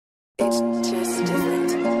It's just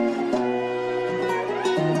different.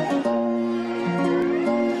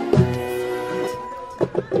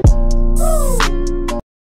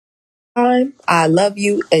 I love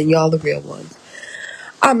you and y'all the real ones.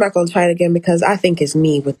 I'm not going to try it again because I think it's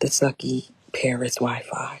me with the sucky Paris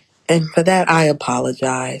Wi-Fi. And for that, I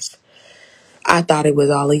apologize. I thought it was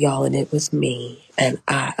all of y'all and it was me. And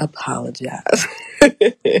I apologize.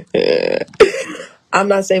 I'm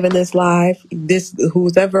not saving this live.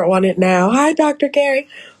 Who's ever on it now. Hi, Dr. Carey.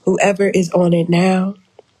 Whoever is on it now.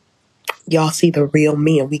 Y'all see the real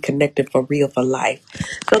me and we connected for real for life.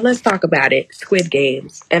 So let's talk about it. Squid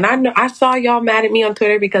Games. And I know I saw y'all mad at me on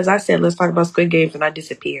Twitter because I said let's talk about Squid Games and I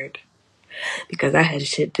disappeared. Because I had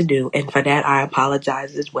shit to do. And for that I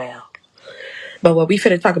apologize as well. But what we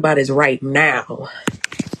finna talk about is right now.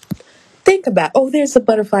 Think about, there's a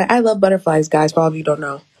butterfly. I love butterflies, guys, for all of you who don't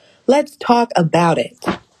know. Let's talk about it.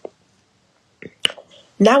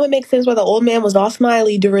 Now it makes sense why the old man was all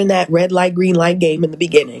smiley during that red light, green light game in the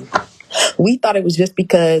beginning. We thought it was just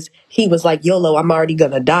because he was like, YOLO, I'm already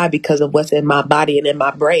going to die because of what's in my body and in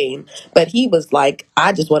my brain. But he was like,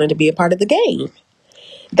 I just wanted to be a part of the game.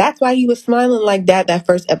 That's why he was smiling like that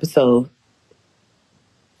first episode.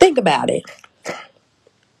 Think about it.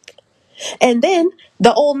 And then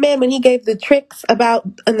the old man, when he gave the tricks about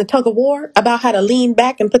in the tug of war, about how to lean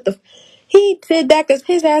back and he did that because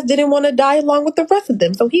his ass didn't want to die along with the rest of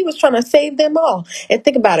them. So he was trying to save them all. And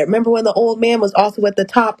think about it. Remember when the old man was also at the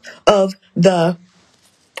top of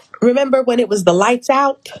remember when it was the lights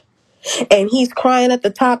out? And he's crying at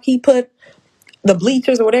the top. He put the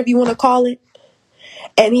bleachers or whatever you want to call it.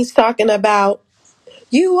 And he's talking about,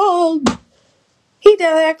 you old. He did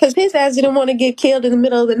that because his ass didn't want to get killed in the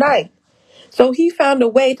middle of the night. So he found a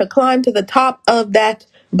way to climb to the top of that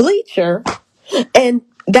bleacher. And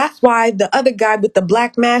that's why the other guy with the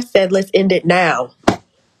black mask said, let's end it now.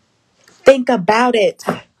 Think about it.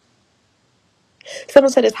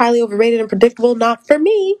 Someone said it's highly overrated and predictable. Not for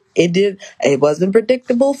me. It wasn't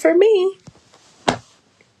predictable for me.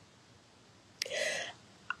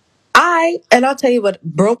 I'll tell you what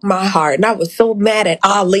broke my heart, and I was so mad at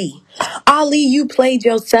Ali. Ali, you played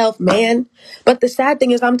yourself, man. But the sad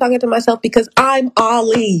thing is I'm talking to myself because I'm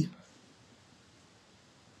Ali.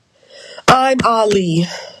 I'm Ali.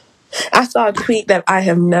 I saw a tweet that I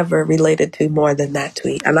have never related to more than that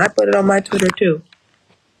tweet, and I put it on my Twitter too.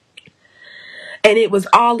 And it was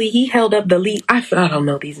Ali. He held up the lead. I don't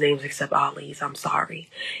know these names except Ali's. I'm sorry.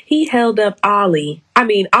 He held up Ali.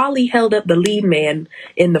 Ali held up the lead man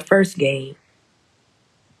in the first game.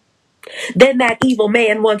 Then that evil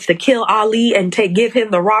man wants to kill Ali and give him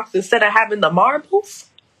the rocks instead of having the marbles.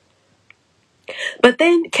 But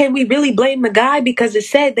then can we really blame the guy? Because it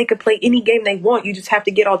said they could play any game they want. You just have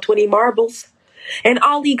to get all 20 marbles. And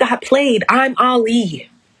Ali got played. I'm Ali.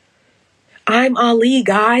 I'm Ali,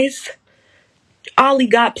 guys. Ali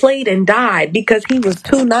got played and died because he was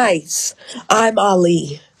too nice. I'm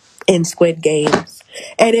Ali in Squid Games.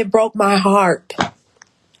 And it broke my heart.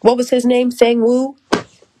 What was his name? Sang-woo?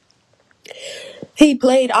 He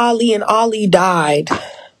played Ali and Ali died.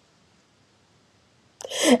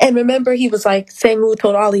 And remember, he was like, Sang-woo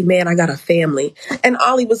told Ali, man, I got a family. And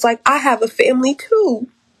Ali was like, I have a family too.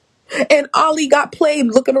 And Ali got played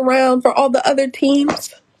looking around for all the other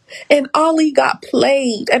teams. And Ali got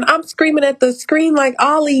played. And I'm screaming at the screen like,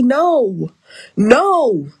 Ali, no.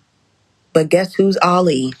 No. But guess who's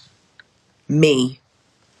Ali? Me.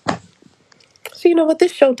 So you know what?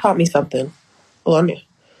 This show taught me something.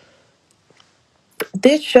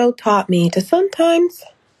 This show taught me to sometimes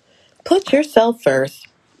put yourself first.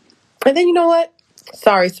 And then you know what?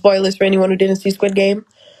 Sorry, spoilers for anyone who didn't see Squid Game.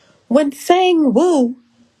 When Sang-woo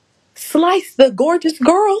sliced the gorgeous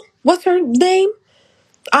girl, what's her name?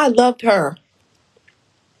 I loved her.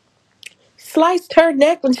 Sliced her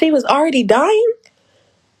neck when she was already dying?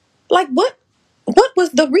 Like, what? What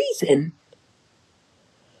was the reason?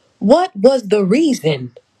 What was the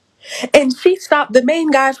reason? And she stopped the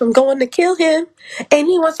main guy from going to kill him, and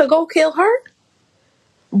he wants to go kill her?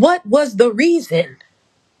 What was the reason?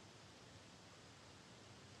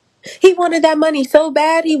 He wanted that money so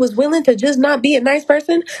bad he was willing to just not be a nice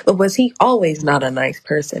person, but was he always not a nice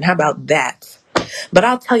person? How about that? But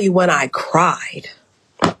I'll tell you when I cried.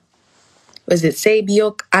 Was it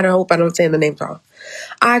Sabyok? I hope I don't say the name wrong.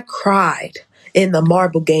 I cried in the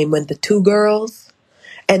marble game when the two girls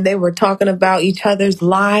and they were talking about each other's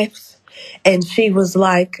lives. And she was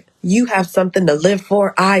like, you have something to live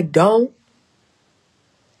for. I don't.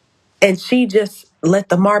 And she just let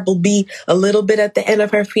the marble be a little bit at the end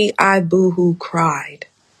of her feet. I boo-hoo cried.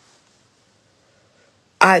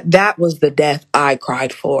 that was the death I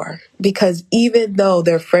cried for. Because even though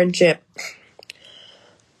their friendship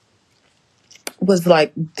was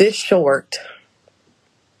like this short,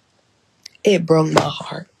 it broke my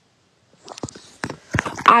heart.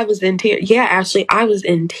 I was in tears. Yeah, Ashley, I was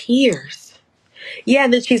in tears. Yeah,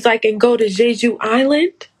 and then she's like, and go to Jeju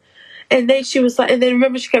Island. And then she was like, and then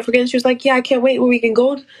remember she kept forgetting. She was like, yeah, I can't wait when we can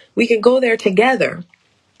go there together.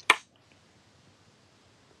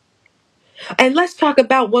 And let's talk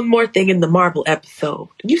about one more thing in the Marvel episode.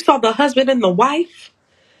 You saw the husband and the wife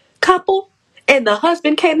couple, and the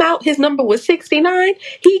husband came out, his number was 69.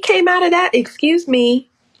 He came out of that, excuse me.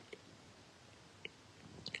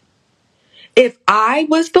 If I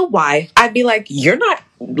was the wife, I'd be like, you're not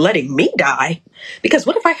letting me die. Because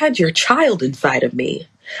what if I had your child inside of me?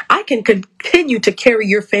 I can continue to carry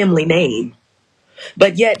your family name.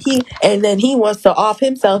 But yet then he wants to off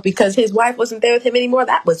himself because his wife wasn't there with him anymore.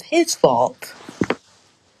 That was his fault.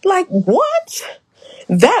 Like, what?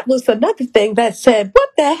 That was another thing that said, what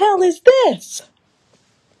the hell is this?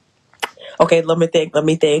 Okay, let me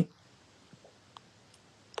think.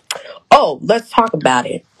 Oh, let's talk about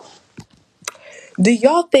it. Do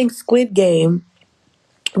y'all think Squid Game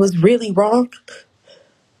was really wrong?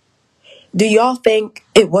 Do y'all think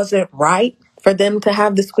it wasn't right for them to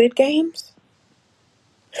have the Squid Games?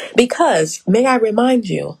 Because, may I remind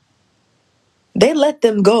you, they let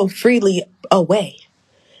them go freely away.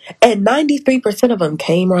 And 93% of them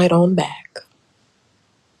came right on back.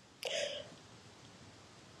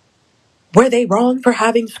 Were they wrong for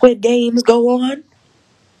having Squid Games go on?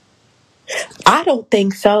 I don't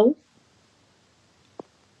think so.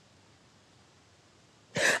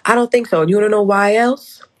 I don't think so. And you want to know why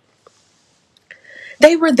else?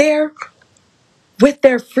 They were there with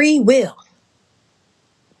their free will.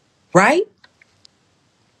 Right?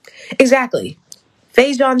 Exactly.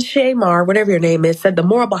 Fajon Shamar, whatever your name is, said the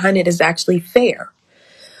moral behind it is actually fair.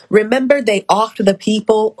 Remember, they offed the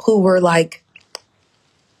people who were like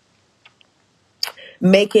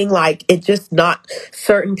making like it just not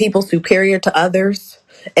certain people superior to others.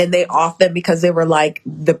 And they offed them because they were like,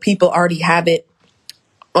 the people already have it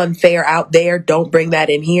unfair out there. Don't bring that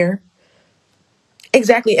in here.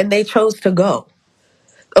 Exactly. And they chose to go.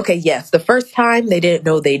 Okay, yes, the first time they didn't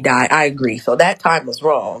know they died. I agree. So that time was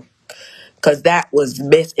wrong because that was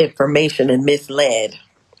misinformation and misled.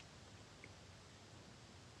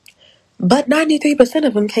 But 93%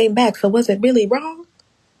 of them came back. So was it really wrong?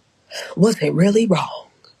 Was it really wrong?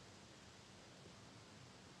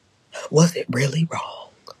 Was it really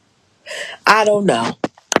wrong? I don't know.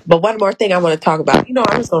 But one more thing I want to talk about. You know,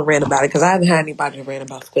 I'm just going to rant about it because I haven't had anybody to rant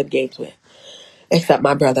about Squid Games with except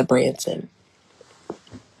my brother Branson.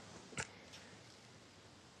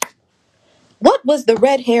 What was the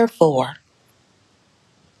red hair for?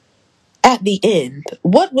 At the end,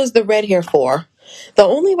 what was the red hair for? The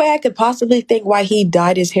only way I could possibly think why he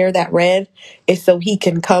dyed his hair that red is so he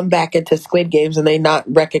can come back into Squid Games and they not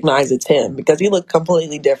recognize it's him because he looked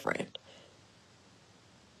completely different.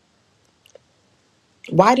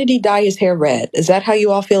 Why did he dye his hair red? Is that how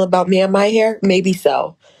you all feel about me and my hair? Maybe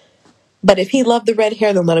so. But if he loved the red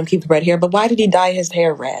hair, then let him keep the red hair. But why did he dye his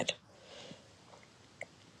hair red?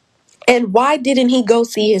 And why didn't he go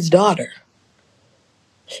see his daughter?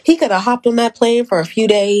 He could have hopped on that plane for a few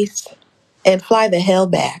days and fly the hell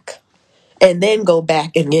back. And then go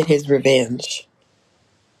back and get his revenge.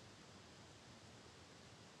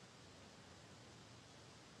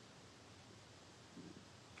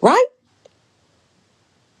 Right?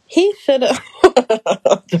 He should have.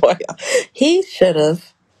 He should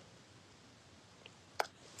have.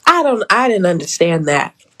 I didn't understand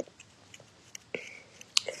that.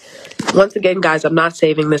 Once again, guys, I'm not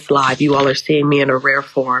saving this live. You all are seeing me in a rare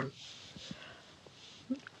form.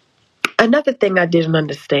 Another thing I didn't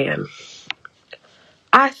understand.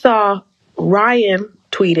 I saw Ryan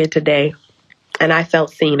tweeted today, and I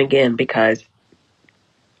felt seen again because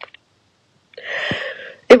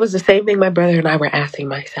it was the same thing my brother and I were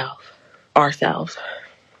asking ourselves.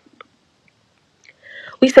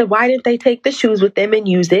 We said, why didn't they take the shoes with them and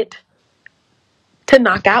use it to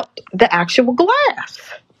knock out the actual glass?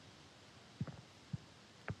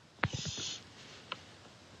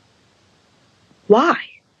 Why?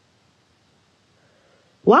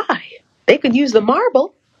 Why? They could use the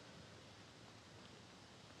marble.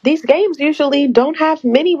 These games usually don't have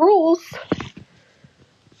many rules.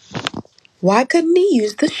 Why couldn't he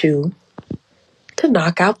use the shoe to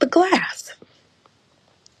knock out the glass?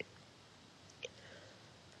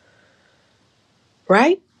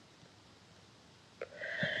 Right?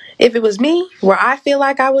 If it was me, where I feel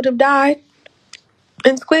like I would have died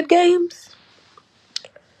in Squid Games,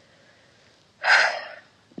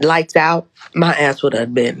 Lights out, my ass would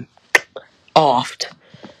have been offed.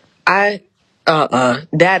 I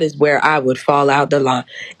that is where I would fall out the line.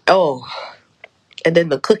 Oh, and then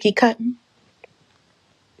the cookie cutting.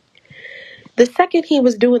 The second he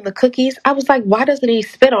was doing the cookies, I was like, why doesn't he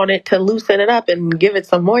spit on it to loosen it up and give it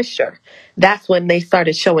some moisture? That's when they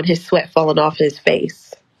started showing his sweat falling off his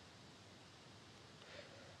face.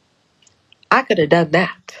 I could have done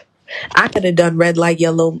that. I could have done red light,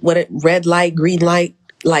 yellow, red light, green light,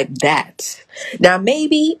 like that. Now,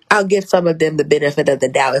 maybe I'll give some of them the benefit of the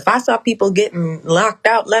doubt. If I saw people getting locked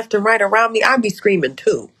out left and right around me, I'd be screaming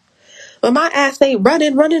too. But my ass ain't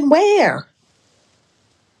running where?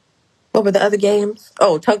 What were the other games?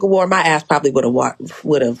 Oh, tug of war. My ass probably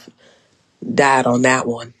would have died on that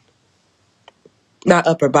one. My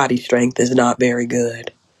upper body strength is not very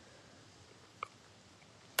good.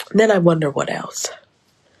 Then I wonder what else.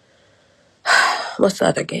 What's the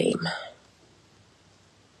other game?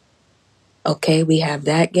 Okay, we have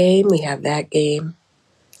that game. We have that game.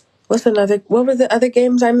 What were the other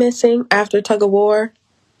games I'm missing after tug of war?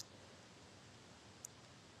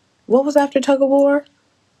 What was after tug of war?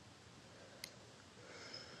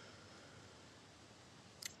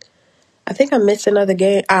 I think I missed another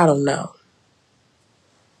game. I don't know.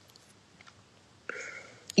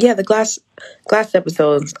 Yeah, the glass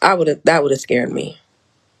episodes, that would have scared me.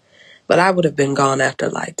 But I would have been gone after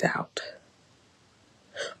lights out.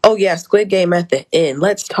 Oh yeah, Squid Game at the end.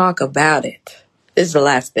 Let's talk about it. This is the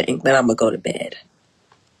last thing, then I'm gonna go to bed.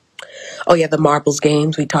 Oh yeah, the marbles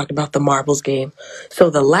games. We talked about the marbles game. So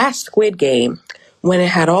the last Squid Game, when it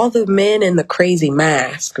had all the men in the crazy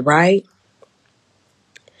mask, right?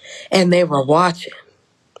 And they were watching,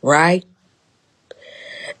 right?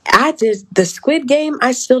 The Squid Game,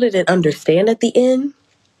 I still didn't understand at the end.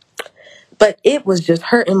 But it was just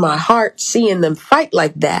hurting my heart seeing them fight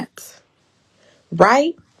like that.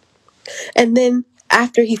 Right? And then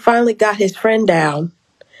after he finally got his friend down,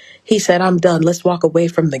 he said, I'm done. Let's walk away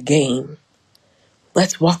from the game.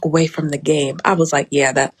 Let's walk away from the game. I was like,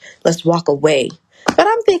 let's walk away. But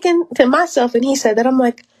I'm thinking to myself, and he said that, I'm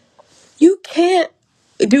like, you can't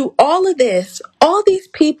do all of this. All these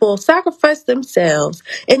people sacrifice themselves,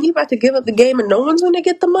 and you about to give up the game and no one's going to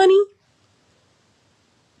get the money?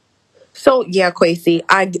 So yeah, Quasi,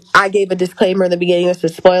 I gave a disclaimer in the beginning. This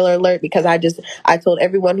is a spoiler alert because I told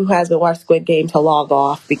everyone who hasn't watched Squid Game to log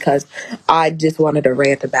off because I just wanted to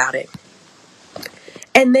rant about it.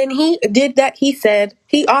 And then he did that. He said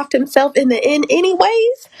he offed himself in the end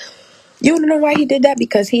anyways. You want to know why he did that?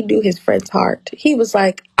 Because he knew his friend's heart. He was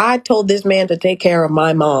like, I told this man to take care of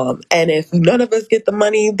my mom. And if none of us get the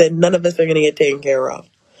money, then none of us are going to get taken care of.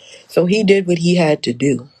 So he did what he had to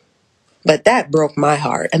do. But that broke my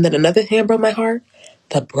heart. And then another thing that broke my heart,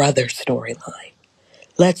 the brother storyline.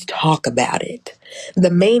 Let's talk about it.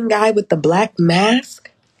 The main guy with the black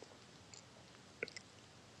mask,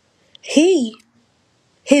 his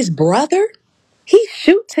brother, he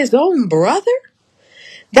shoots his own brother?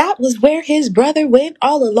 That was where his brother went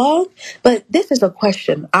all along? But this is a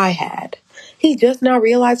question I had. He just now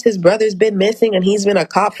realized his brother's been missing and he's been a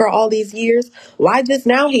cop for all these years. Why just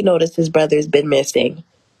now he noticed his brother's been missing?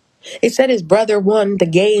 It said his brother won the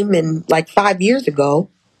game in like 5 years ago.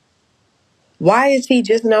 Why is he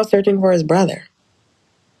just now searching for his brother?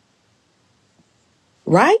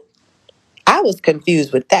 Right? I was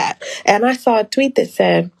confused with that. And I saw a tweet that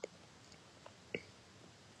said,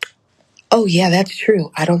 oh yeah, that's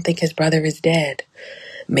true. I don't think his brother is dead.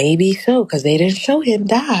 Maybe so, because they didn't show him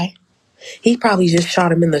die. He probably just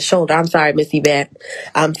shot him in the shoulder. I'm sorry, Missy Beth.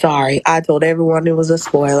 I'm sorry. I told everyone it was a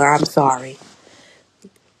spoiler. I'm sorry.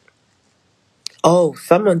 Oh,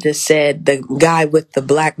 someone just said the guy with the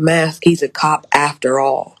black mask, he's a cop after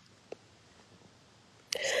all.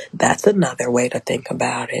 That's another way to think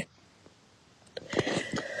about it.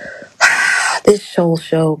 This whole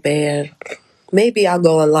show, man. Maybe I'll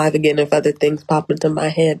go on live again if other things pop into my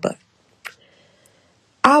head, but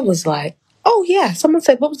I was like, oh yeah, someone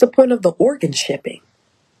said, what was the point of the organ shipping?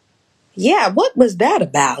 Yeah, what was that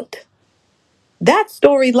about? That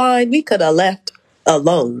storyline we could have left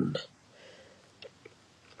alone.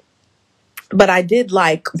 But I did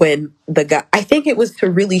like when the guy, I think it was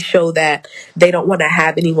to really show that they don't want to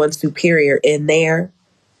have anyone superior in there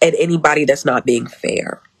and anybody that's not being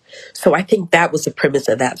fair. So I think that was the premise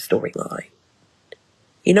of that storyline.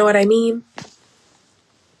 You know what I mean?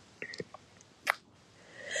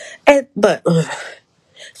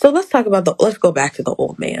 So let's go back to the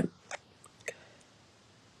old man.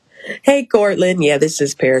 Hey, Cortland. Yeah, this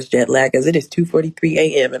is Paris jet lag as it is 2:43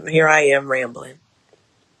 a.m. and here I am rambling.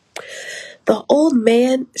 The old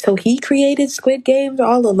man, so he created Squid Games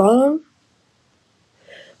all along?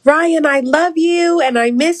 Ryan, I love you and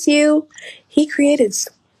I miss you. He created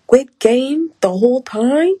Squid Game the whole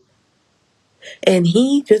time and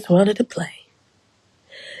he just wanted to play.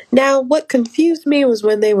 Now, what confused me was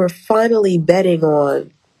when they were finally betting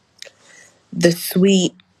on the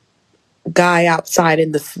sweet guy outside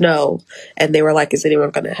in the snow and they were like, is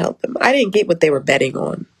anyone going to help him? I didn't get what they were betting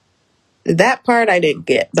on. That part I didn't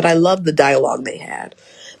get, but I loved the dialogue they had.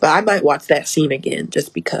 But I might watch that scene again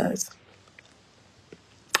just because.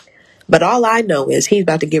 But all I know is he's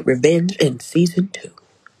about to get revenge in season 2.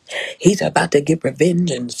 He's about to get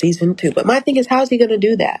revenge in season 2. But my thing is, how's he going to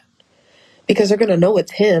do that? Because they're going to know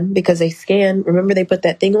it's him because they scan. Remember they put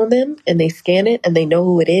that thing on them and they scan it and they know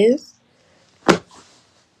who it is?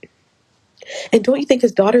 And don't you think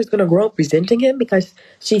his daughter is going to grow up resenting him because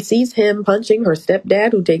she sees him punching her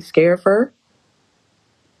stepdad who takes care of her?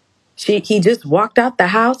 He just walked out the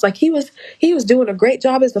house like he was doing a great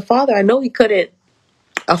job as a father. I know he couldn't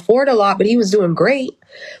afford a lot, but he was doing great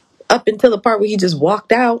up until the part where he just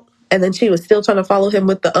walked out and then she was still trying to follow him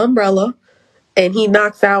with the umbrella and he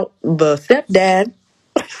knocks out the stepdad.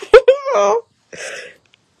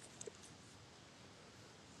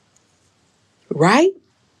 Right?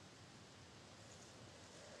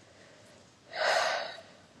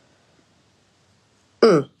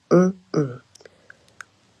 Mm, mm, mm.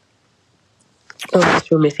 Oh, that's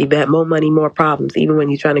true, Missy. Bet more money, more problems. Even when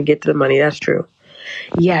you're trying to get to the money, that's true.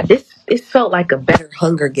 Yeah, it felt like a better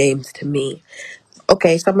Hunger Games to me.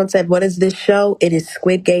 Okay, someone said, "What is this show?" It is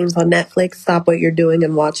Squid Games on Netflix. Stop what you're doing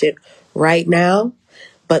and watch it right now.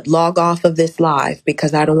 But log off of this live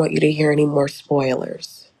because I don't want you to hear any more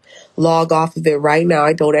spoilers. Log off of it right now.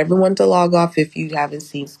 I told everyone to log off if you haven't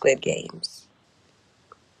seen Squid Games.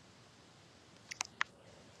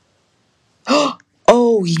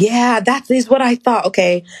 Oh, yeah, that is what I thought.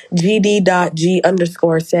 Okay,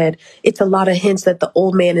 GD.G_ said, it's a lot of hints that the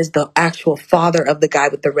old man is the actual father of the guy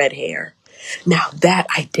with the red hair. Now, that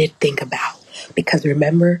I did think about. Because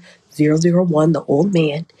remember, 001, the old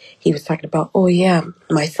man, he was talking about, oh, yeah,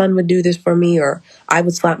 my son would do this for me, or I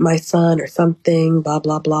would slap my son, or something, blah,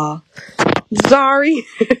 blah, blah. Sorry.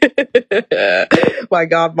 My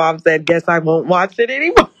godmom said, guess I won't watch it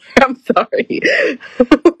anymore. I'm sorry.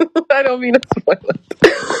 I don't mean to spoil it.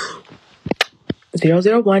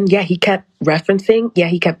 001, yeah, he kept referencing. Yeah,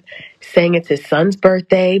 he kept saying it's his son's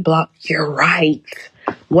birthday. Blah. You're right.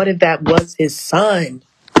 What if that was his son?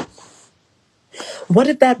 What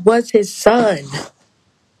if that was his son?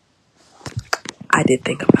 I did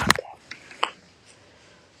think about that.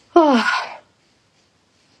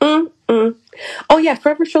 Oh, yeah,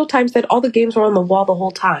 Forever Showtime said all the games were on the wall the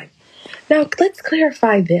whole time. Now, let's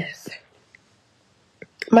clarify this.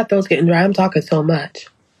 My throat's getting dry. I'm talking so much.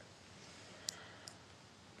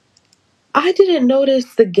 I didn't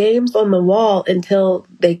notice the games on the wall until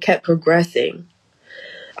they kept progressing.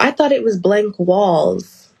 I thought it was blank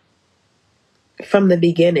walls from the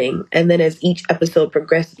beginning, and then as each episode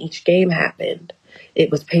progressed, each game happened, it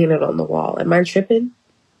was painted on the wall. Am I tripping?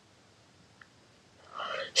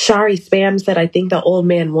 Shari Spam said, I think the old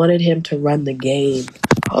man wanted him to run the game.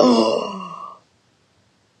 Oh.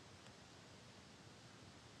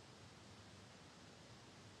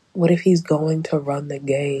 What if he's going to run the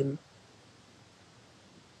game?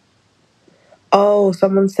 Oh,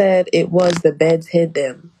 someone said it was the beds hid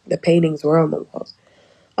them. The paintings were on the walls.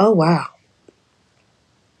 Oh, wow.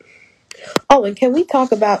 Oh, and can we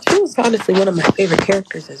talk about, she was honestly one of my favorite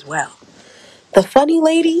characters as well. The funny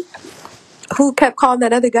lady who kept calling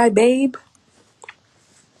that other guy babe.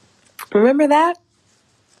 Remember that?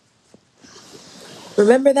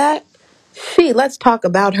 Remember that? Let's talk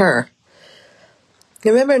about her.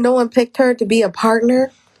 Remember no one picked her to be a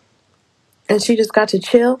partner? And she just got to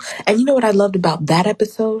chill? And you know what I loved about that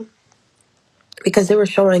episode? Because they were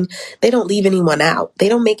showing they don't leave anyone out. They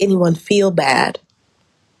don't make anyone feel bad.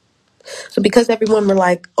 So because everyone were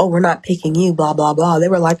like, oh, we're not picking you, blah, blah, blah. They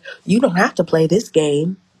were like, you don't have to play this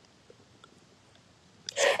game.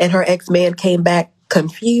 And her ex-man came back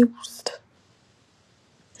confused.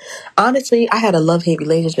 Honestly, I had a love-hate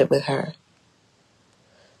relationship with her.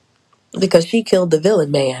 Because she killed the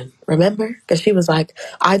villain man, remember? Because she was like,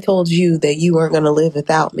 I told you that you weren't going to live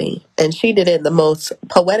without me. And she did it in the most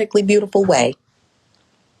poetically beautiful way.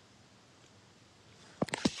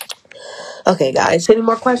 Okay, guys, any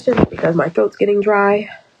more questions? Because my throat's getting dry.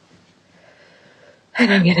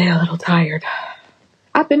 And I'm getting a little tired.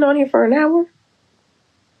 I've been on here for an hour.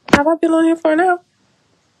 Have I been on here for an hour?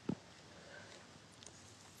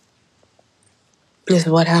 This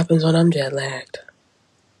is what happens when I'm jet lagged.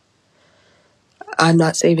 I'm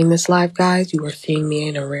not saving this live, guys. You are seeing me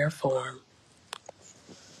in a rare form.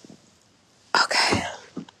 Okay.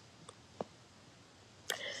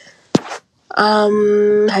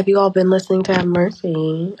 Have you all been listening to Have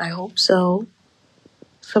Mercy? I hope so.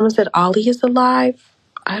 Someone said Ollie is alive.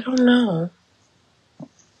 I don't know.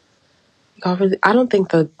 I don't think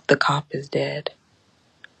the cop is dead.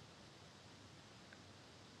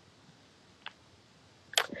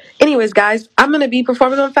 Anyways, guys, I'm going to be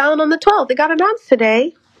performing on Fallon on the 12th. It got announced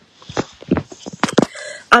today.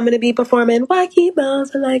 I'm going to be performing Why Keep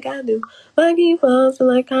Bouncing Like I Do. Why Keep Bouncing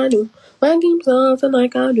Like I Do. Why Keep Bouncing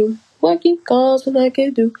Like I Do. Why Keep Bouncing Like I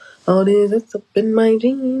Do. All this that's up in my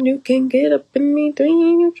jeans. You can get up in me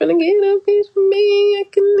dream. You're trying to get a piece from me. I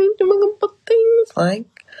can think of a couple things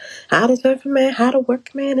like how to surf a man, how to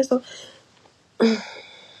work a man. It's all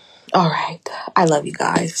right. I love you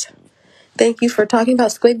guys. Thank you for talking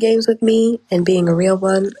about Squid Games with me and being a real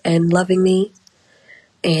one and loving me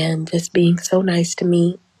and just being so nice to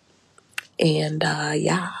me. And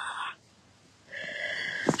yeah,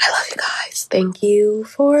 I love you guys. Thank you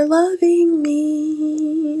for loving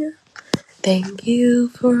me. Thank you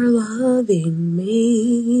for loving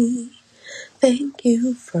me. Thank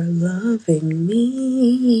you for loving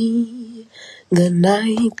me. Good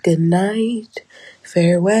night, good night.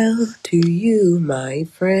 Farewell to you, my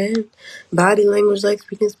friend. Body language like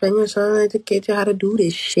speaking Spanish. I educate you how to do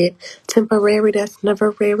this shit. Temporary, that's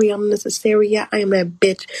never very unnecessary. Yeah, I am that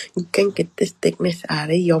bitch. You can't get this thickness out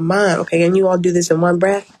of your mind. Okay, and you all do this in one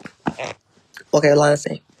breath? Okay, Lana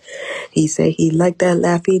say. He said he liked that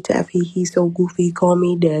Laffy Taffy. He's so goofy, call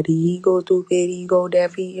me daddy. He go stupid, he go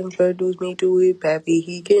daffy. Introduce me to his pappy.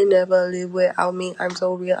 He can never live without me. I'm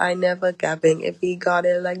so real, I never capping. If he got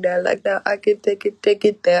it like that, I can take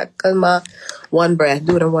it there. Cause my one breath,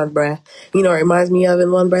 do it in one breath. You know, it reminds me of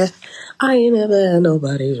in one breath. I ain't never had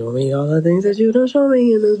nobody show me all the things that you don't show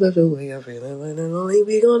me in a special way. I'm feeling like only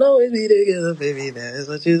we gon' always be together, baby. That's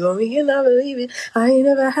what you told me, and I believe it. I ain't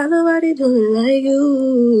never had nobody do it like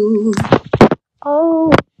you.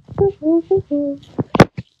 Oh.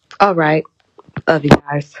 All right. Love you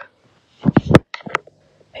guys.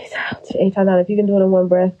 Peace out. If you can do it in one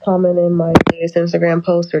breath, comment in my latest Instagram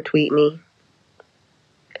post or tweet me.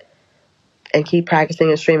 And keep practicing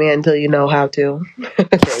and streaming until you know how to.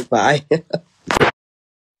 Okay, bye.